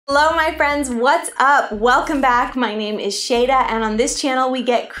Hello my friends, what's up? Welcome back. My name is Shayda and on this channel we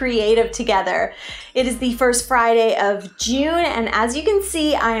get creative together. It is the first Friday of June and as you can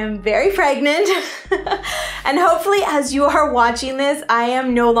see I am very pregnant and hopefully as you are watching this I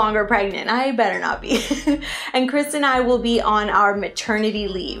am no longer pregnant. I better not be. And Chris and I will be on our maternity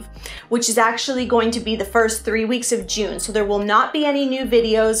leave, which is actually going to be the first 3 weeks of June. So there will not be any new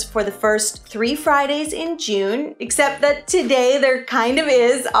videos for the first 3 Fridays in June, except that today there kind of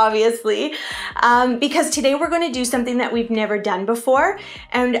is, obviously, because today we're going to do something that we've never done before,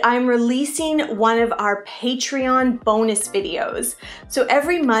 and I'm releasing one of our Patreon bonus videos. So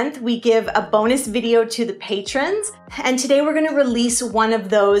every month we give a bonus video to the patrons, and today we're going to release one of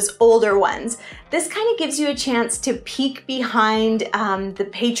those older ones. This kind of gives you a chance to peek behind the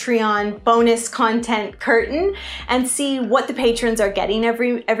Patreon bonus content curtain and see what the patrons are getting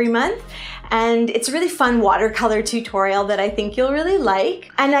every month. And it's a really fun watercolor tutorial that I think you'll really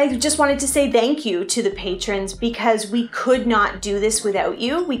like. And I just wanted to say thank you to the patrons because we could not do this without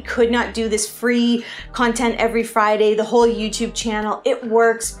you. We could not do this free content every Friday, the whole YouTube channel. It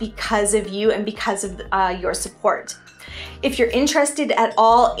works because of you and because of your support. If you're interested at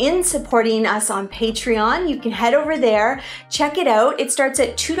all in supporting us on Patreon, you can head over there, check it out. It starts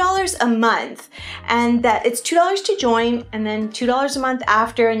at $2 a month, and that it's $2 to join and then $2 a month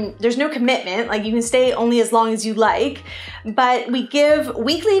after, and there's no commitment, like you can stay only as long as you like, but we give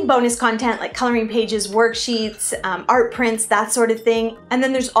weekly bonus content like coloring pages, worksheets, art prints, that sort of thing. And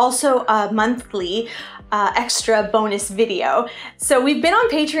then there's also a monthly extra bonus video. So we've been on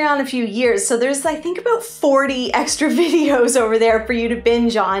Patreon a few years, so there's I think about 40 extra videos over there for you to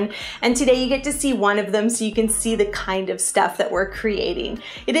binge on, and today you get to see one of them so you can see the kind of stuff that we're creating.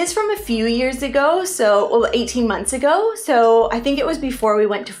 It is from a few years ago, so 18 months ago, so I think it was before we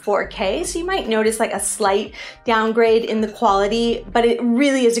went to 4K, so you might notice like a slight downgrade in the quality, but it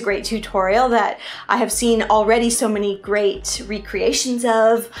really is a great tutorial that I have seen already so many great recreations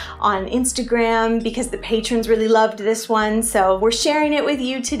of on Instagram because the patrons really loved this one, so we're sharing it with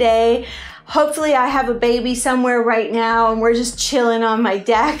you today. Hopefully I have a baby somewhere right now and we're just chilling on my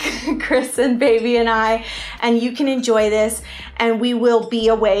deck, Chris and baby and I, and you can enjoy this, and we will be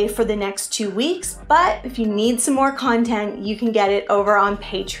away for the next 2 weeks, but if you need some more content, you can get it over on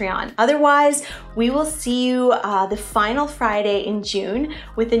Patreon. Otherwise, we will see you the final Friday in June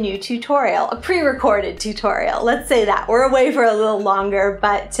with a new tutorial, a pre-recorded tutorial. Let's say that. We're away for a little longer,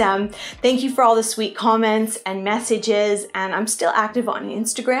 but thank you for all the sweet comments and messages, and I'm still active on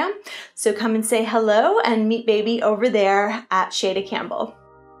Instagram, so come and say hello and meet baby over there at Shayda Campbell.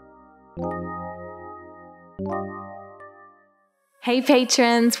 Hey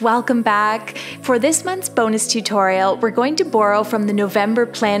patrons, welcome back. For this month's bonus tutorial, we're going to borrow from the November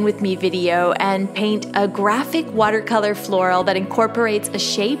Plan With Me video and paint a graphic watercolor floral that incorporates a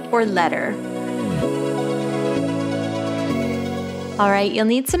shape or letter. Alright, you'll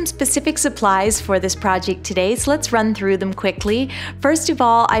need some specific supplies for this project today, so let's run through them quickly. First of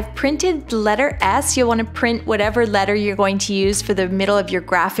all, I've printed the letter S. You'll want to print whatever letter you're going to use for the middle of your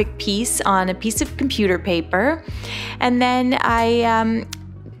graphic piece on a piece of computer paper. And then I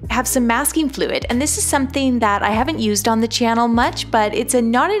have some masking fluid, and this is something that I haven't used on the channel much, but it's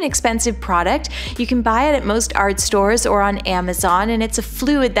not an expensive product. You can buy it at most art stores or on Amazon, and it's a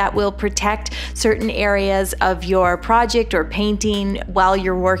fluid that will protect certain areas of your project or painting while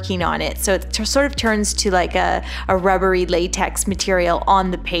you're working on it. So it sort of turns to like a rubbery latex material on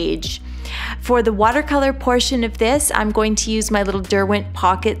the page. For the watercolor portion of this, I'm going to use my little Derwent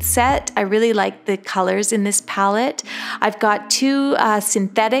pocket set. I really like the colors in this palette. I've got 2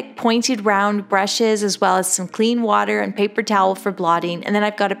 synthetic pointed round brushes as well as some clean water and paper towel for blotting, and then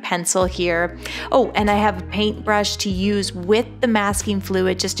I've got a pencil here. Oh, and I have a paintbrush to use with the masking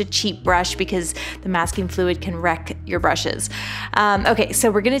fluid, just a cheap brush because the masking fluid can wreck your brushes. Okay,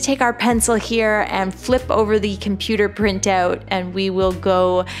 so we're going to take our pencil here and flip over the computer printout, and we will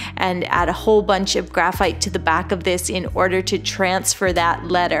go and add a whole bunch of graphite to the back of this in order to transfer that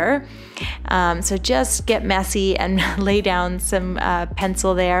letter. So just get messy and lay down some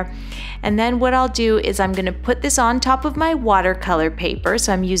pencil there. And then what I'll do is I'm going to put this on top of my watercolor paper.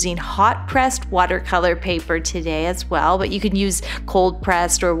 So I'm using hot pressed watercolor paper today as well, but you can use cold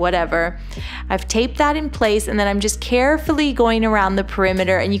pressed or whatever. I've taped that in place, and then I'm just carefully going around the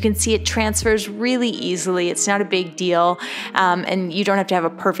perimeter, and you can see it transfers really easily. It's not a big deal, and you don't have to have a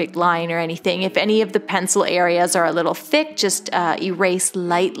perfect line line or anything. If any of the pencil areas are a little thick, just erase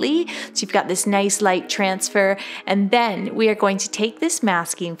lightly. So you've got this nice light transfer. And then we are going to take this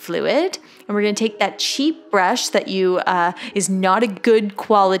masking fluid and we're going to take that cheap brush that is not a good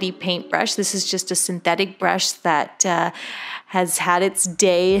quality paintbrush. This is just a synthetic brush that has had its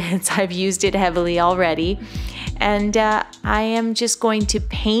day. I've used it heavily already. And I am just going to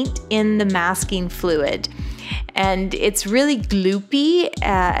paint in the masking fluid. And it's really gloopy.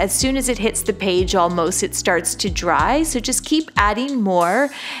 As soon as it hits the page almost, it starts to dry. So just keep adding more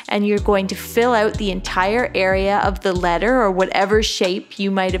and you're going to fill out the entire area of the letter or whatever shape you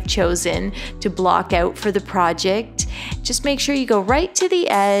might have chosen to block out for the project. Just make sure you go right to the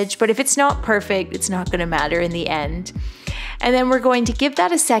edge, but if it's not perfect, it's not going to matter in the end. And then we're going to give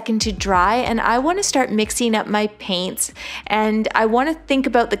that a second to dry, and I want to start mixing up my paints, and I want to think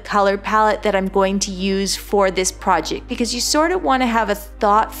about the color palette that I'm going to use for this project, because you sort of want to have a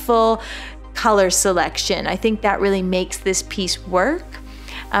thoughtful color selection. I think that really makes this piece work.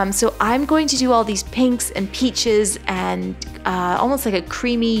 So I'm going to do all these pinks and peaches and almost like a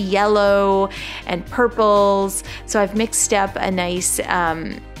creamy yellow and purples. So I've mixed up a nice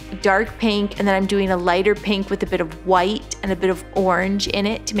dark pink, and then I'm doing a lighter pink with a bit of white and a bit of orange in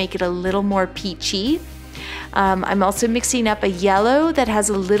it to make it a little more peachy. I'm also mixing up a yellow that has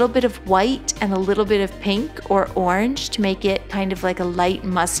a little bit of white and a little bit of pink or orange to make it kind of like a light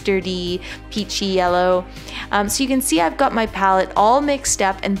mustardy, peachy yellow. So you can see I've got my palette all mixed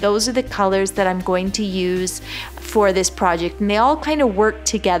up, and those are the colors that I'm going to use for this project. And they all kind of work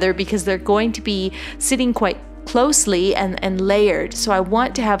together because they're going to be sitting quite closely and layered. So I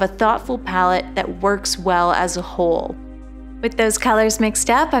want to have a thoughtful palette that works well as a whole. With those colors mixed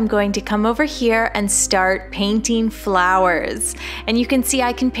up, I'm going to come over here and start painting flowers. And you can see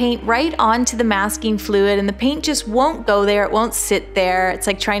I can paint right onto the masking fluid, and the paint just won't go there, it won't sit there. It's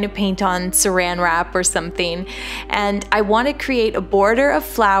like trying to paint on saran wrap or something. And I want to create a border of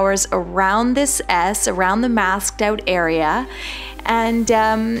flowers around this S, around the masked out area.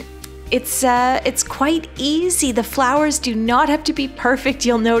 And it's quite easy. The flowers do not have to be perfect.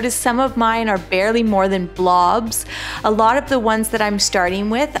 You'll notice some of mine are barely more than blobs. A lot of the ones that I'm starting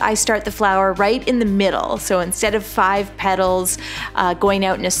with, I start the flower right in the middle. So instead of 5 petals going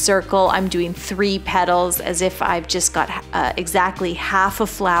out in a circle, I'm doing 3 petals as if I've just got exactly half a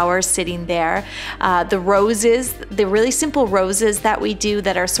flower sitting there. The roses, the really simple roses that we do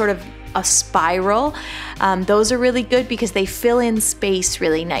that are sort of a spiral, those are really good because they fill in space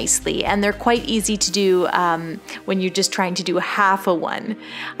really nicely, and they're quite easy to do when you're just trying to do half a one.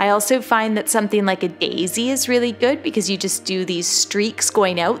 I also find that something like a daisy is really good because you just do these streaks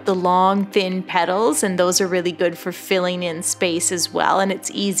going out, the long thin petals, and those are really good for filling in space as well, and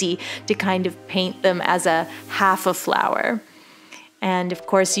it's easy to kind of paint them as a half a flower. And of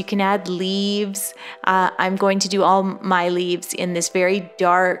course you can add leaves. I'm going to do all my leaves in this very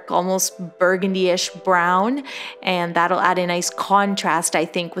dark, almost burgundy-ish brown, and that'll add a nice contrast, I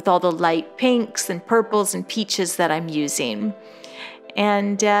think, with all the light pinks and purples and peaches that I'm using.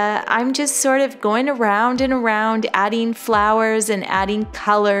 And I'm just sort of going around and around, adding flowers and adding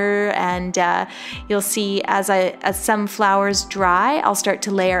color, and you'll see as some flowers dry, I'll start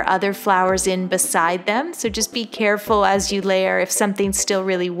to layer other flowers in beside them. So just be careful as you layer. If something's still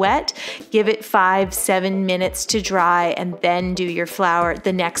really wet, give it 5-7 minutes to dry and then do your flower,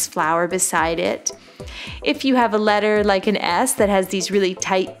 the next flower beside it. If you have a letter like an S that has these really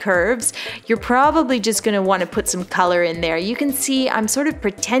tight curves, you're probably just going to want to put some color in there. You can see I'm sort of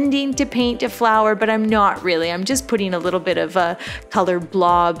pretending to paint a flower, but I'm not really. I'm just putting a little bit of a color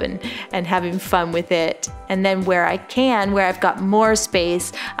blob and having fun with it. And then where I can, where I've got more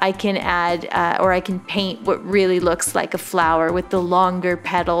space, I can add or I can paint what really looks like a flower with the longer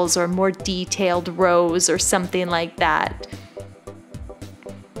petals or more detailed rows or something like that.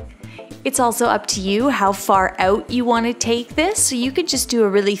 It's also up to you how far out you want to take this. So you could just do a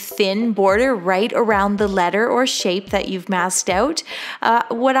really thin border right around the letter or shape that you've masked out.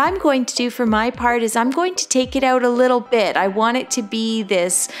 What I'm going to do for my part is I'm going to take it out a little bit. I want it to be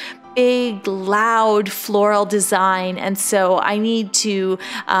this big, loud floral design, and so I need to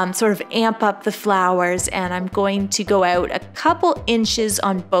sort of amp up the flowers, and I'm going to go out a couple inches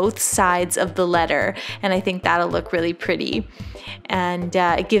on both sides of the letter, and I think that'll look really pretty. And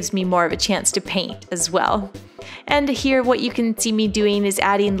it gives me more of a chance to paint as well. And here what you can see me doing is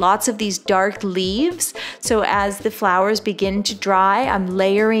adding lots of these dark leaves. So as the flowers begin to dry, I'm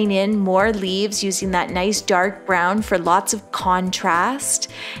layering in more leaves using that nice dark brown for lots of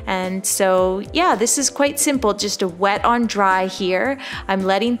contrast. And so yeah, this is quite simple, just a wet on dry here. I'm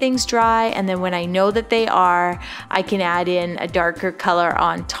letting things dry, and then when I know that they are, I can add in a darker color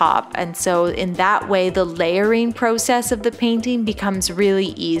on top. And so in that way, the layering process of the painting becomes really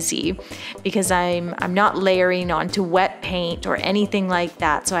easy because I'm not layering onto wet paint or anything like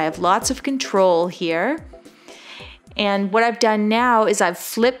that. So I have lots of control here. And what I've done now is I've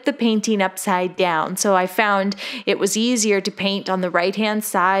flipped the painting upside down. So I found it was easier to paint on the right-hand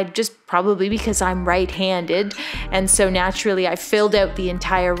side, just probably because I'm right-handed. And so naturally I filled out the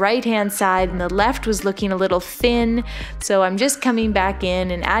entire right-hand side, and the left was looking a little thin. So I'm just coming back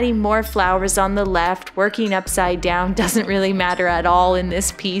in and adding more flowers on the left. Working upside down doesn't really matter at all in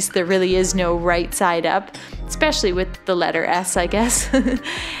this piece. There really is no right side up, especially with the letter S, I guess.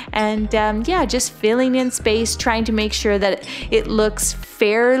 And yeah, just filling in space, trying to make sure that it looks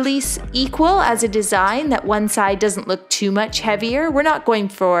fairly equal as a design, that one side doesn't look too much heavier. We're not going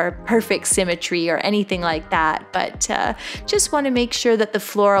for perfect symmetry or anything like that, but just want to make sure that the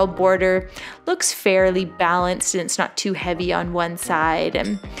floral border looks fairly balanced and it's not too heavy on one side,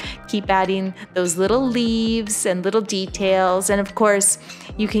 and keep adding those little leaves and little details. And of course,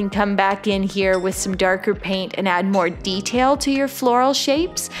 you can come back in here with some darker paint and add more detail to your floral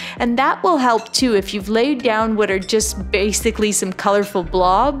shapes, and that will help too. If you've laid down what are just basically some colorful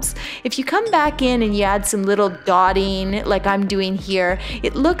blobs, if you come back in and you add some little dotting like I'm doing here,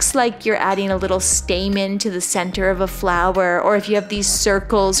 it looks like you're adding a little stamen to the center of a flower. Or if you have these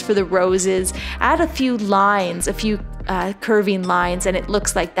circles for the roses, add a few lines, a few curving lines, and it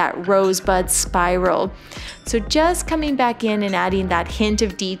looks like that rosebud spiral. So just coming back in and adding that hint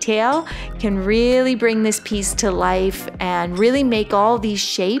of detail can really bring this piece to life and really make all these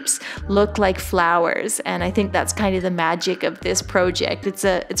shapes look like flowers. And I think that's kind of the magic of this project. It's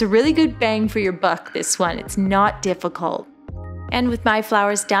a really good bang for your buck, this one. It's not difficult. And with my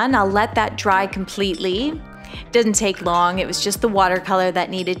flowers done, I'll let that dry completely. It didn't take long, it was just the watercolor that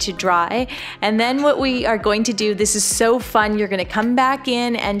needed to dry. And then what we are going to do, this is so fun, you're gonna come back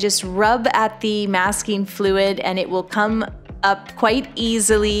in and just rub at the masking fluid, and it will come up quite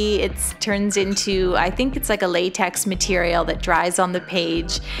easily. It turns into, I think it's like a latex material that dries on the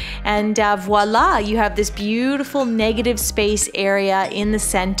page. And voila, you have this beautiful negative space area in the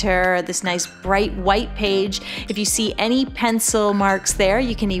center, this nice bright white page. If you see any pencil marks there,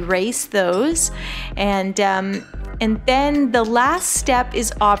 you can erase those. And then the last step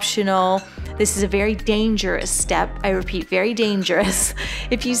is optional. This is a very dangerous step. I repeat, very dangerous.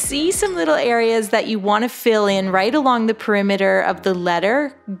 If you see some little areas that you want to fill in right along the perimeter of the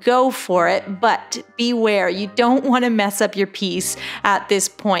letter, go for it, but beware, you don't want to mess up your piece at this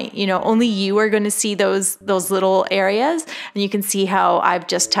point. You know, only you are going to see those little areas, and you can see how I've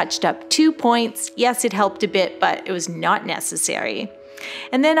just touched up 2 points. Yes, it helped a bit, but it was not necessary.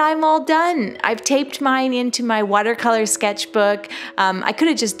 And then I'm all done. I've taped mine into my watercolor sketchbook. I could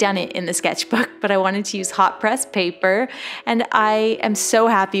have just done it in the sketchbook, but I wanted to use hot press paper, and I am so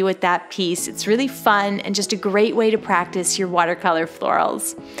happy with that piece. It's really fun and just a great way to practice your watercolor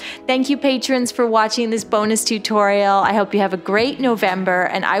florals. Thank you, patrons, for watching this bonus tutorial. I hope you have a great November,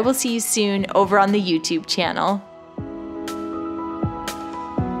 and I will see you soon over on the YouTube channel.